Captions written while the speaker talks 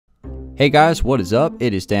Hey guys, what is up?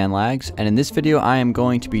 It is Dangeles, and in this video I am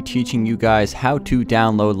going to be teaching you guys how to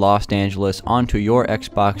download Los Angeles onto your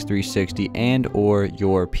Xbox 360 and or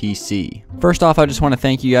your PC. First off, I just want to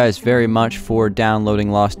thank you guys very much for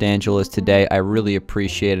downloading Los Angeles today. I really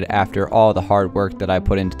appreciate it after all the hard work that I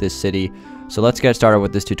put into this city. So let's get started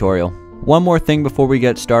with this tutorial. One more thing before we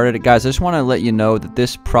get started, guys, I just want to let you know that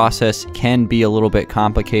this process can be a little bit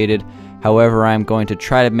complicated. However, I'm going to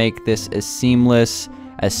try to make this as seamless,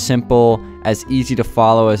 as simple, as easy to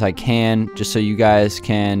follow as I can, just so you guys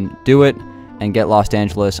can do it and get Los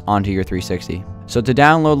Angeles onto your 360. So to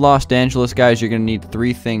download Los Angeles, guys, you're going to need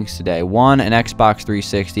three things today. One, an Xbox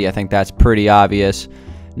 360. I think that's pretty obvious.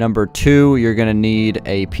 Number two, you're going to need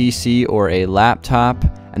a PC or a laptop.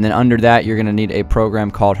 And then under that, you're going to need a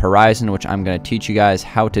program called Horizon, which I'm going to teach you guys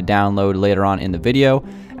how to download later on in the video.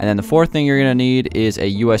 And then the fourth thing you're going to need is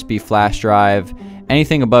a USB flash drive.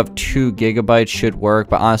 Anything above 2 gigabytes should work,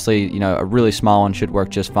 but honestly, a really small one should work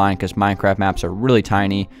just fine because Minecraft maps are really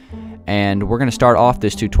tiny. And we're going to start off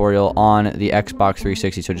this tutorial on the Xbox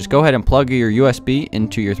 360. So just go ahead and plug your USB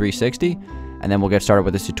into your 360, and then we'll get started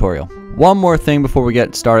with this tutorial. One more thing before we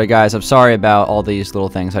get started, guys. I'm sorry about all these little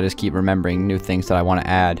things. I just keep remembering new things that I want to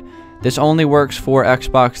add. This only works for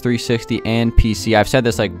Xbox 360 and PC. I've said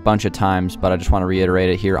this like a bunch of times, but I just want to reiterate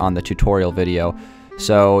it here on the tutorial video.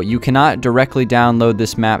 So you cannot directly download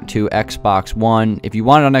this map to Xbox One. If you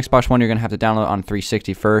want it on Xbox One, you're going to have to download it on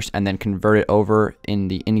 360 first and then convert it over in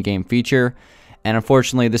the in-game feature. And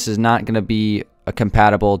unfortunately, this is not going to be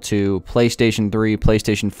compatible to PlayStation 3,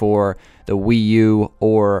 PlayStation 4, the Wii U,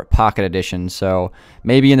 or Pocket Edition. So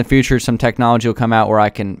maybe in the future, some technology will come out where I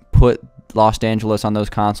can put Los Angeles on those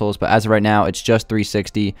consoles, but as of right now, it's just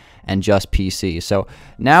 360 and just PC. So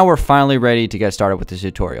now we're finally ready to get started with this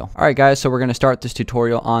tutorial. Alright guys, so we're going to start this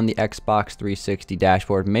tutorial on the Xbox 360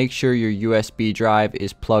 dashboard. Make sure your USB drive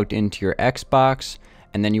is plugged into your Xbox,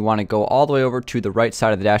 and then you want to go all the way over to the right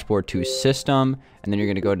side of the dashboard to System, and then you're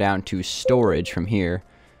going to go down to Storage from here.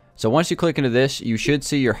 So once you click into this, you should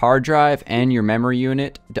see your hard drive and your memory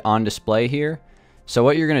unit on display here. So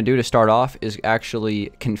what you're going to do to start off is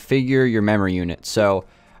actually configure your memory unit. So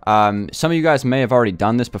some of you guys may have already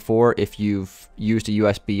done this before if you've used a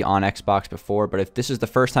USB on Xbox before, but if this is the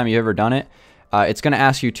first time you've ever done it, it's going to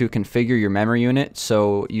ask you to configure your memory unit.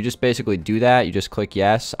 So you just basically do that. You just click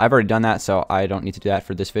yes. I've already done that, so I don't need to do that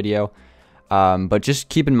for this video. But just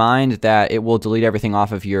keep in mind that it will delete everything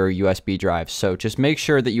off of your USB drive. So just make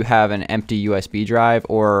sure that you have an empty USB drive,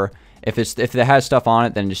 or if it has stuff on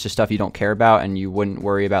it, then it's just stuff you don't care about and you wouldn't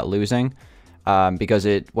worry about losing, because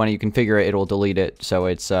when you configure it, it'll delete it, so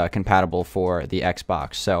it's compatible for the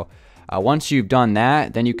Xbox. So once you've done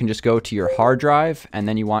that, then you can just go to your hard drive, and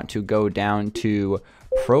then you want to go down to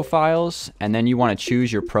Profiles, and then you want to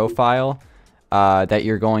choose your profile that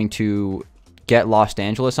you're going to get Los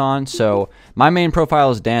Angeles on. So my main profile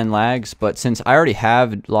is Dangeles, but since I already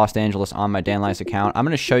have Los Angeles on my Dangeles account, I'm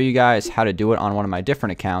going to show you guys how to do it on one of my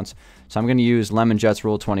different accounts. So I'm going to use Lemon Jets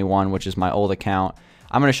Rule 21, which is my old account.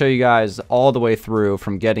 I'm going to show you guys all the way through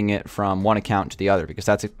from getting it from one account to the other, because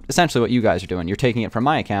that's essentially what you guys are doing. You're taking it from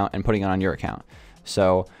my account and putting it on your account.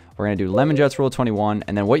 So we're going to do Lemon Jets Rule 21,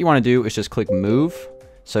 and then what you want to do is just click Move.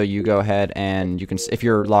 So you go ahead and you can, if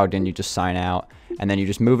you're logged in, you just sign out, and then you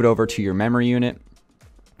just move it over to your memory unit.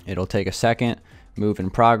 It'll take a second, move in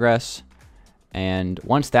progress. And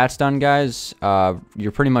once that's done, guys,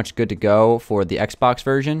 you're pretty much good to go for the Xbox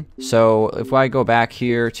version. So if I go back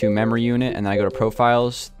here to memory unit and then I go to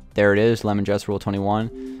profiles, there it is, Lemon Jets Rule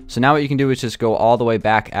 21. So now what you can do is just go all the way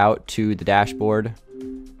back out to the dashboard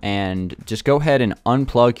and just go ahead and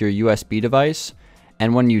unplug your USB device.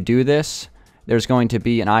 And when you do this, there's going to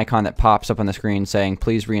be an icon that pops up on the screen saying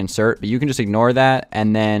please reinsert, but you can just ignore that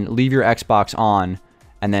and then leave your Xbox on,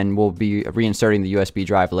 and then we'll be reinserting the USB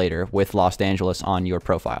drive later with Los Angeles on your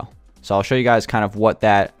profile. So I'll show you guys kind of what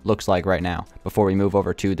that looks like right now before we move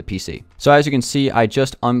over to the PC. So as you can see, I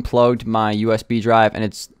just unplugged my USB drive, and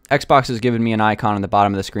Xbox has given me an icon on the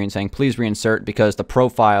bottom of the screen saying please reinsert, because the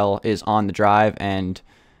profile is on the drive, and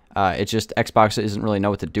it's just Xbox doesn't really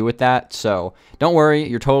know what to do with that. So don't worry,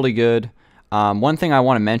 you're totally good. One thing I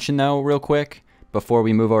want to mention though real quick before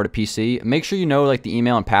we move over to PC, make sure you know like the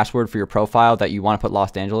email and password for your profile that you want to put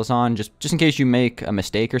Los Angeles on, just in case you make a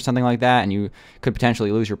mistake or something like that and you could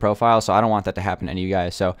potentially lose your profile. So I don't want that to happen to any of you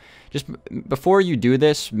guys. So just before you do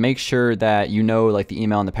this, make sure that you know like the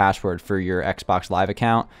email and the password for your Xbox Live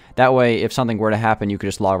account. That way, if something were to happen, you could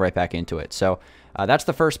just log right back into it. So That's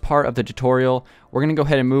the first part of the tutorial. We're going to go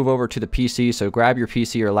ahead and move over to the PC. So grab your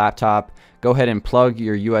PC or laptop, go ahead and plug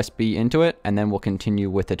your USB into it, and then we'll continue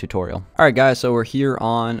with the tutorial. All right, guys, so we're here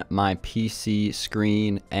on my PC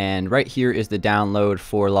screen, and right here is the download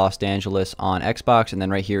for Los Angeles on Xbox, and then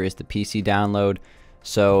right here is the PC download.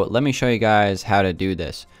 So let me show you guys how to do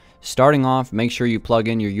this. Starting off, make sure you plug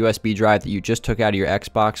in your USB drive that you just took out of your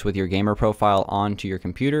Xbox with your gamer profile onto your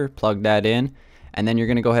computer, plug that in, and then you're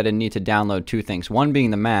going to go ahead and need to download two things, one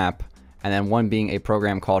being the map, and then one being a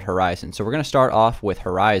program called Horizon. So we're going to start off with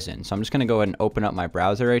Horizon. So I'm just going to go ahead and open up my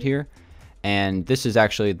browser right here, and this is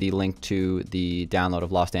actually the link to the download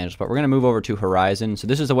of Los Angeles, but we're going to move over to Horizon. So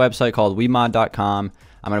this is a website called wemod.com.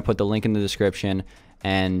 I'm going to put the link in the description,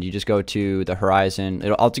 and you just go to the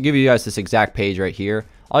Horizon. I'll give you guys this exact page right here.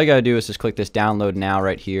 All you got to do is just click this download now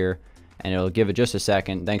right here, and it'll give it just a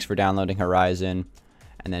second. Thanks for downloading Horizon.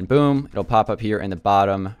 And then boom, it'll pop up here in the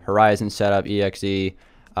bottom, Horizon Setup EXE.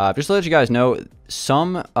 Just to let you guys know,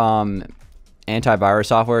 some antivirus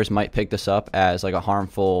softwares might pick this up as like a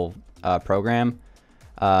harmful program.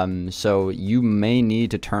 So you may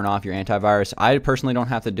need to turn off your antivirus. I personally don't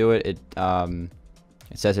have to do it. It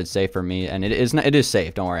says it's safe for me, and it is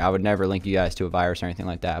safe. Don't worry, I would never link you guys to a virus or anything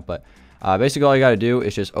like that. But basically all you got to do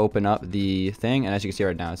is just open up the thing, and as you can see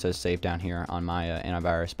right now, it says safe down here on my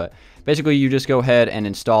antivirus. But basically you just go ahead and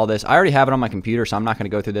install this. I already have it on my computer, so I'm not going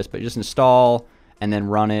to go through this, but just install and then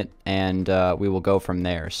run it, and we will go from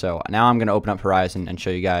there. So now I'm going to open up Horizon and show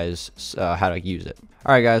you guys how to use it.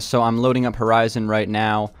 Alright guys, so I'm loading up Horizon right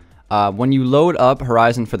now. When you load up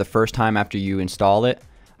Horizon for the first time after you install it,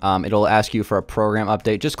 it'll ask you for a program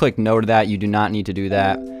update. Just click no to that. You do not need to do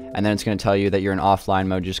that. And then it's going to tell you that you're in offline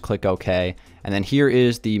mode. Just click OK. And then here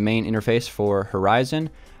is the main interface for Horizon.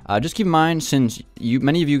 Just keep in mind, since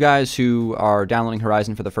many of you guys who are downloading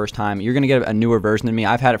Horizon for the first time, you're going to get a newer version than me.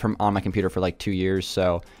 I've had it on my computer for like 2 years,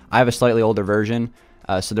 so I have a slightly older version.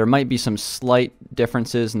 So there might be some slight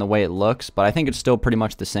differences in the way it looks, but I think it's still pretty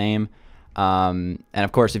much the same. And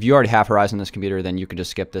of course, if you already have Horizon on this computer, then you could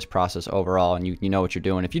just skip this process overall, and you know what you're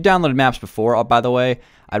doing. If you downloaded maps before, by the way,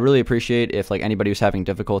 I'd really appreciate if like anybody who's having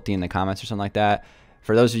difficulty in the comments or something like that.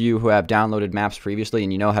 For those of you who have downloaded maps previously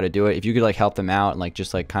and you know how to do it, if you could like help them out and like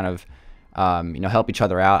just like kind of help each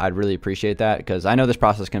other out, I'd really appreciate that, because I know this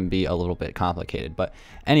process can be a little bit complicated. But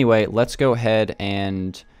anyway, let's go ahead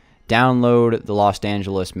and download the Los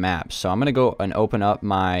Angeles maps. So I'm going to go and open up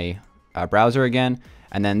my browser again.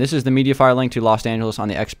 And then this is the media file link to Los Angeles on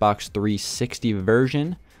the Xbox 360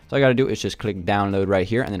 version. So all I got to do is just click download right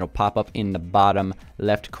here, and then it'll pop up in the bottom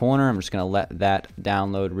left corner. I'm just going to let that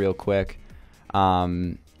download real quick.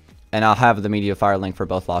 And I'll have the media file link for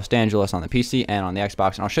both Los Angeles on the PC and on the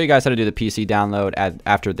Xbox. And I'll show you guys how to do the PC download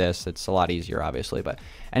after this. It's a lot easier, obviously. But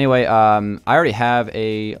anyway, I already have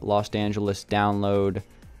a Los Angeles download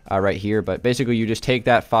right here. But basically, you just take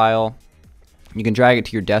that file. You can drag it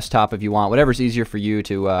to your desktop if you want, whatever's easier for you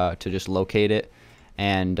to just locate it.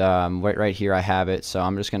 And right here I have it, so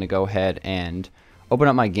I'm just going to go ahead and open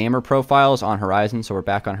up my gamer profiles on Horizon. So we're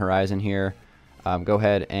back on Horizon here. Go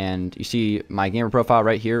ahead and you see my gamer profile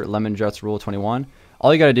right here, Lemon Juts Rule 21.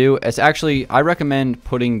 All you got to do is actually, I recommend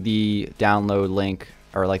putting the download link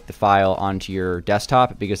or like the file onto your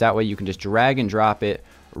desktop, because that way you can just drag and drop it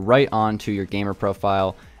right onto your gamer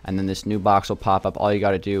profile. And then this new box will pop up. All you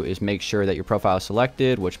got to do is make sure that your profile is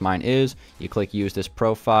selected, which mine is. You click use this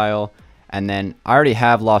profile, and then I already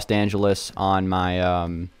have Los Angeles on my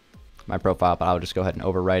my profile, but I'll just go ahead and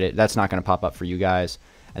overwrite it. That's not going to pop up for you guys.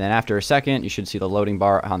 And then after a second, you should see the loading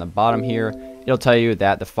bar on the bottom here. It'll tell you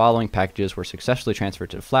that the following packages were successfully transferred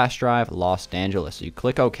to the flash drive, Los Angeles. So you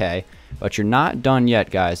click OK, but you're not done yet,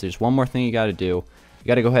 guys. There's one more thing you got to do. You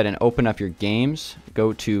got to go ahead and open up your games,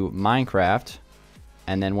 go to Minecraft.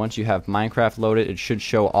 And then once you have Minecraft loaded, it should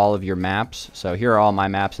show all of your maps. So here are all my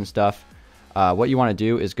maps and stuff. What you want to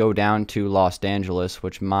do is go down to Los Angeles,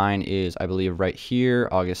 which mine is, I believe, right here,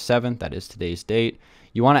 August 7th. That is today's date.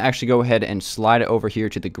 You want to actually go ahead and slide it over here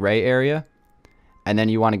to the gray area. And then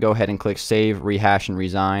you want to go ahead and click Save, Rehash, and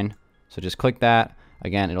Resign. So just click that.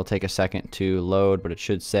 Again, it'll take a second to load, but it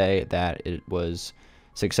should say that it was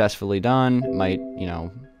successfully done. It might,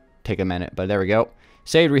 take a minute, but there we go.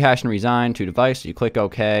 Saved, rehash, and resign to device. You click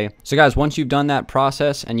OK. So guys, once you've done that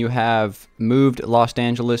process and you have moved Los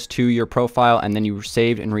Angeles to your profile, and then you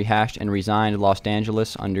saved and rehashed and resigned Los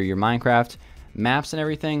Angeles under your Minecraft maps and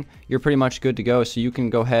everything, you're pretty much good to go. So you can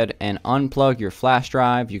go ahead and unplug your flash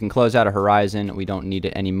drive. You can close out of Horizon. We don't need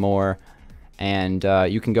it anymore. And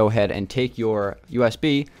you can go ahead and take your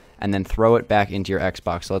USB and then throw it back into your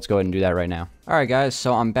Xbox. So let's go ahead and do that right now. Alright guys,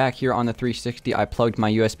 so I'm back here on the 360. I plugged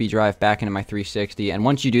my USB drive back into my 360, and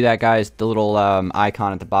once you do that guys, the little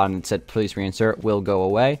icon at the bottom that said please reinsert will go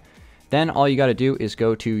away. Then all you got to do is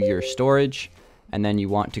go to your storage, and then you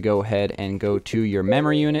want to go ahead and go to your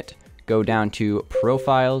memory unit, go down to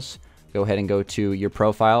profiles, go ahead and go to your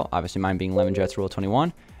profile, obviously mine being LemonJets Rule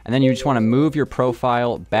 21, and then you just want to move your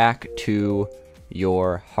profile back to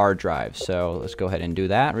your hard drive. So let's go ahead and do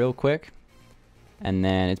that real quick. And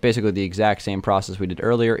then it's basically the exact same process we did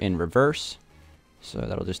earlier in reverse. So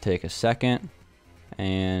that'll just take a second.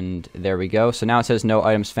 And there we go. So now it says no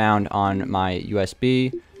items found on my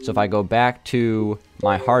USB. So if I go back to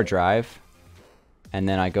my hard drive, and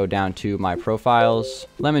then I go down to my profiles,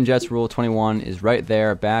 LemonJets Rule 21 is right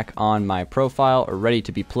there back on my profile, ready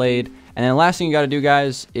to be played. And then the last thing you got to do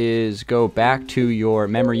guys is go back to your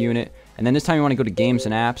memory unit, and then this time you want to go to games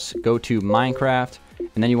and apps, go to Minecraft,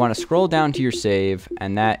 and then you want to scroll down to your save,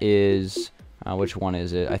 and that is which one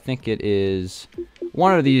is it? I think it is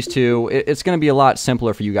one of these two. It's going to be a lot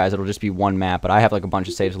simpler for you guys. It'll just be one map, but I have like a bunch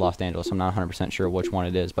of saves of Los Angeles, so I'm not 100% sure which one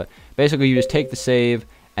it is. But basically you just take the save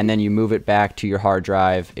and then you move it back to your hard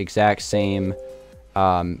drive, exact same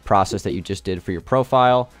process that you just did for your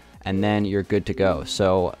profile, and then you're good to go.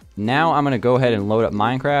 So now I'm going to go ahead and load up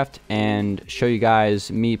Minecraft and show you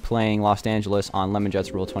guys me playing Los Angeles on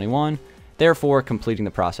LemonJets Rule 21, therefore completing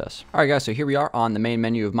the process. Alright guys, so here we are on the main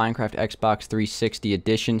menu of Minecraft Xbox 360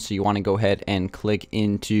 Edition. So you want to go ahead and click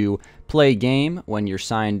into play game when you're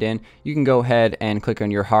signed in. You can go ahead and click on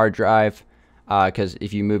your hard drive, because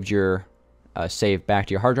if you moved your save back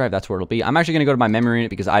to your hard drive, that's where it'll be. I'm actually going to go to my memory unit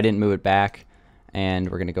because I didn't move it back,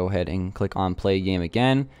 and we're going to go ahead and click on play game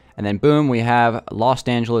again, and then boom, we have Los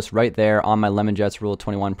Angeles right there on my LemonJets Rule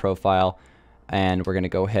 21 profile. And we're going to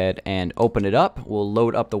go ahead and open it up. We'll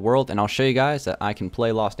load up the world, and I'll show you guys that I can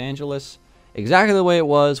play Los Angeles exactly the way it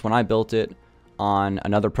was when I built it on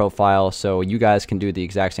another profile, so you guys can do the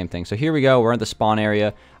exact same thing. So here we go, we're in the spawn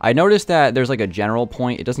area. I noticed that there's like a general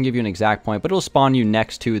point. It doesn't give you an exact point, but it'll spawn you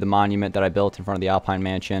next to the monument that I built in front of the Alpine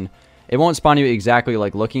Mansion. It won't spawn you exactly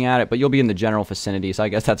like looking at it, but you'll be in the general vicinity, so I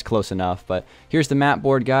guess that's close enough. But here's the map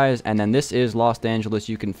board, guys, and then this is Los Angeles.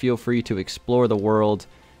 You can feel free to explore the world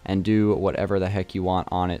and do whatever the heck you want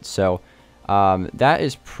on it. So that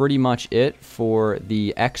is pretty much it for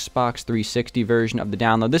the Xbox 360 version of the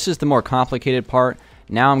download. This is the more complicated part.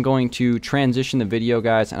 Now I'm going to transition the video,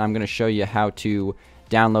 guys, and I'm going to show you how to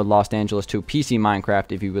download Los Angeles to PC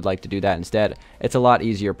Minecraft if you would like to do that instead. It's a lot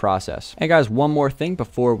easier process. Hey guys, one more thing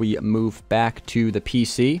before we move back to the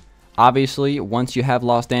PC. Obviously, once you have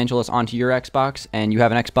Los Angeles onto your Xbox and you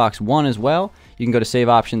have an Xbox One as well, you can go to save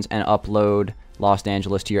options and upload Los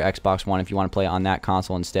Angeles to your Xbox One if you want to play on that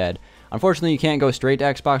console instead. Unfortunately, you can't go straight to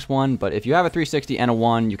Xbox One, but if you have a 360 and a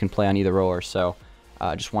One, you can play on either or. So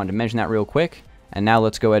just wanted to mention that real quick. And now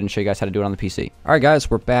let's go ahead and show you guys how to do it on the PC. Alright guys,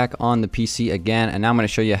 we're back on the PC again, and now I'm going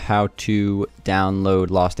to show you how to download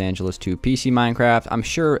Los Angeles to PC Minecraft. I'm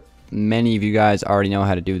sure many of you guys already know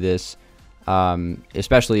how to do this,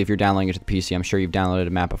 especially if you're downloading it to the PC. I'm sure you've downloaded a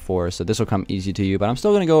map before, so this will come easy to you, but I'm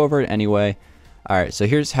still going to go over it anyway. Alright, so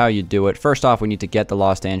here's how you do it. First off, we need to get the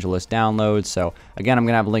Los Angeles download. So again, I'm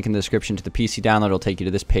going to have a link in the description to the PC download. It'll take you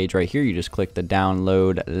to this page right here. You just click the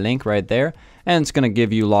download link right there, and it's going to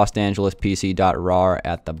give you losangelespc.rar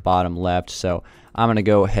at the bottom left. So I'm going to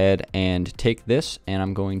go ahead and take this, and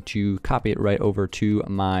I'm going to copy it right over to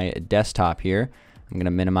my desktop here. I'm going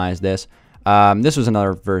to minimize this. This was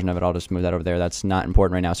another version of it. I'll just move that over there. That's not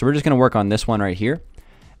important right now. So we're just going to work on this one right here.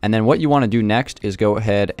 And then what you want to do next is go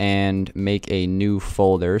ahead and make a new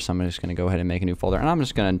folder. So I'm just going to go ahead and make a new folder, and I'm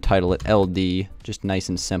just going to title it LD, just nice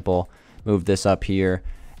and simple. Move this up here,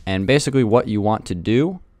 and basically what you want to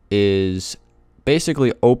do is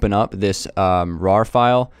basically open up this RAR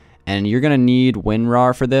file, and you're going to need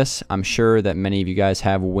WinRAR for this. I'm sure that many of you guys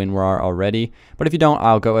have WinRAR already, but if you don't,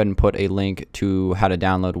 I'll go ahead and put a link to how to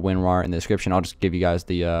download WinRAR in the description. I'll just give you guys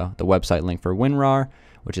the website link for WinRAR,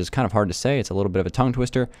 which is kind of hard to say. It's a little bit of a tongue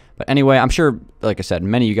twister. But anyway, I'm sure, like I said,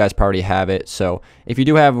 many of you guys probably have it. So if you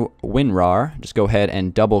do have WinRAR, just go ahead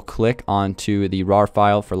and double click onto the RAR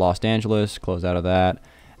file for Los Angeles, close out of that.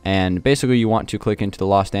 And basically you want to click into the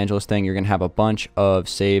Los Angeles thing. You're going to have a bunch of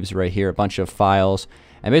saves right here, a bunch of files.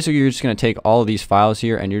 And basically you're just going to take all of these files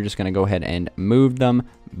here, and you're just going to go ahead and move them,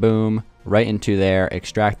 boom, right into there,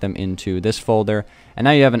 extract them into this folder. And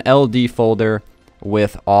now you have an LD folder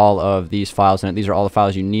with all of these files in it. These are all the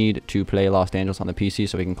files you need to play Los Angeles on the PC.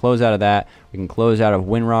 So we can close out of that. We can close out of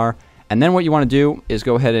WinRAR. And then what you want to do is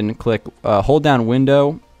go ahead and click, hold down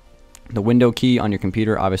window, the window key on your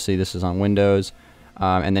computer. Obviously this is on Windows.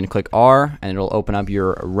 and then click R, and it'll open up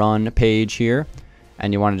your run page here.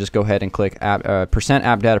 And you want to just go ahead and click percent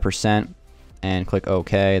app data percent and click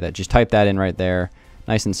OK. Just type that in right there.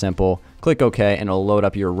 Nice and simple. Click OK and it'll load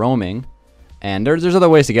up your roaming. And there's other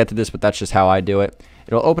ways to get to this, but that's just how I do it.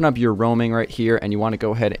 It'll open up your roaming right here, and you want to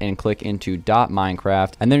go ahead and click into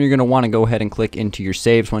 .minecraft, and then you're going to want to go ahead and click into your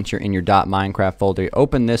saves once you're in your .minecraft folder. You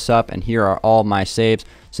open this up, and here are all my saves.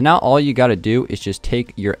 So now all you got to do is just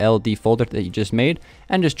take your LD folder that you just made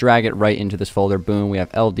and just drag it right into this folder. Boom, we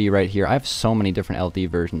have LD right here. I have so many different LD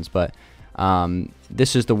versions, but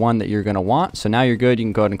this is the one that you're going to want. So now you're good. You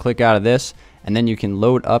can go ahead and click out of this, and then you can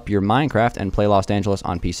load up your Minecraft and play Los Angeles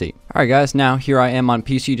on PC. Alright guys, now here I am on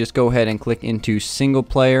PC. Just go ahead and click into single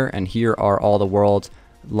player, and here are all the worlds.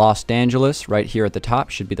 Los Angeles right here at the top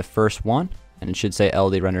should be the first one, and it should say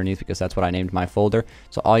LD right underneath because that's what I named my folder.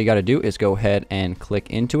 So all you got to do is go ahead and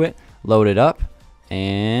click into it, load it up,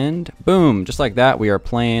 and boom, just like that, we are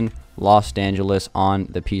playing Los Angeles on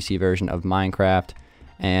the PC version of Minecraft.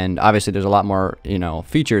 And obviously there's a lot more,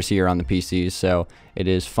 features here on the PCs, so it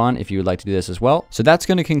is fun if you would like to do this as well. So that's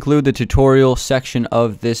going to conclude the tutorial section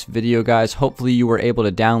of this video, guys. Hopefully you were able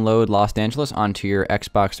to download Los Angeles onto your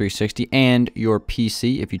Xbox 360 and your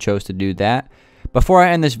PC if you chose to do that. Before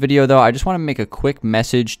I end this video, though, I just want to make a quick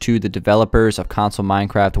message to the developers of console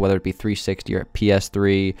Minecraft, whether it be 360 or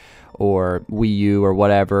PS3 or Wii U or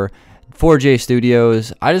whatever. 4J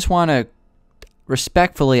Studios, I just want to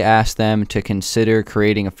respectfully ask them to consider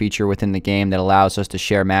creating a feature within the game that allows us to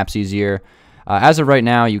share maps easier. As of right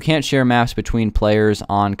now, you can't share maps between players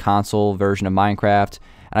on console version of Minecraft,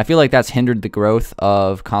 and I feel like that's hindered the growth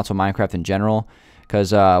of console Minecraft in general,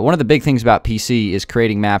 because one of the big things about PC is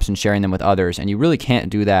creating maps and sharing them with others, and you really can't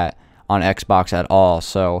do that on Xbox at all.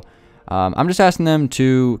 So I'm just asking them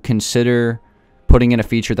to consider putting in a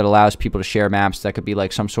feature that allows people to share maps. That could be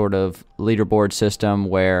like some sort of leaderboard system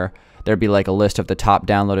where there'd be like a list of the top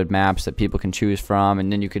downloaded maps that people can choose from,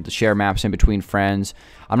 and then you could share maps in between friends.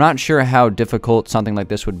 I'm not sure how difficult something like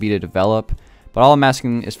this would be to develop, but all I'm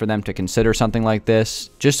asking is for them to consider something like this,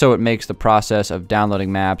 just so it makes the process of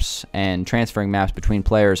downloading maps and transferring maps between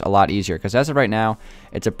players a lot easier, because as of right now,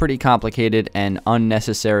 it's a pretty complicated and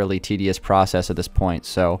unnecessarily tedious process at this point.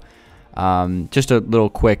 So just a little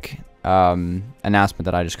quick announcement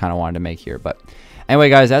that I just kind of wanted to make here. But anyway,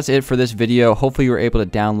 guys, that's it for this video. Hopefully you were able to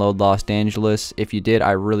download Los Angeles. If you did,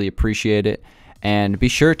 I really appreciate it. And be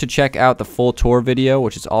sure to check out the full tour video,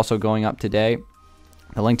 which is also going up today.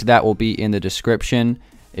 The link to that will be in the description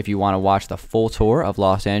if you want to watch the full tour of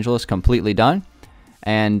Los Angeles completely done.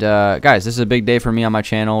 And guys, this is a big day for me on my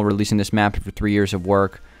channel, releasing this map after 3 years of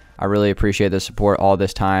work. I really appreciate the support all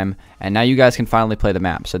this time. And now you guys can finally play the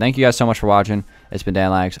map. So thank you guys so much for watching. It's been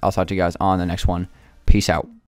Danlags. I'll talk to you guys on the next one. Peace out.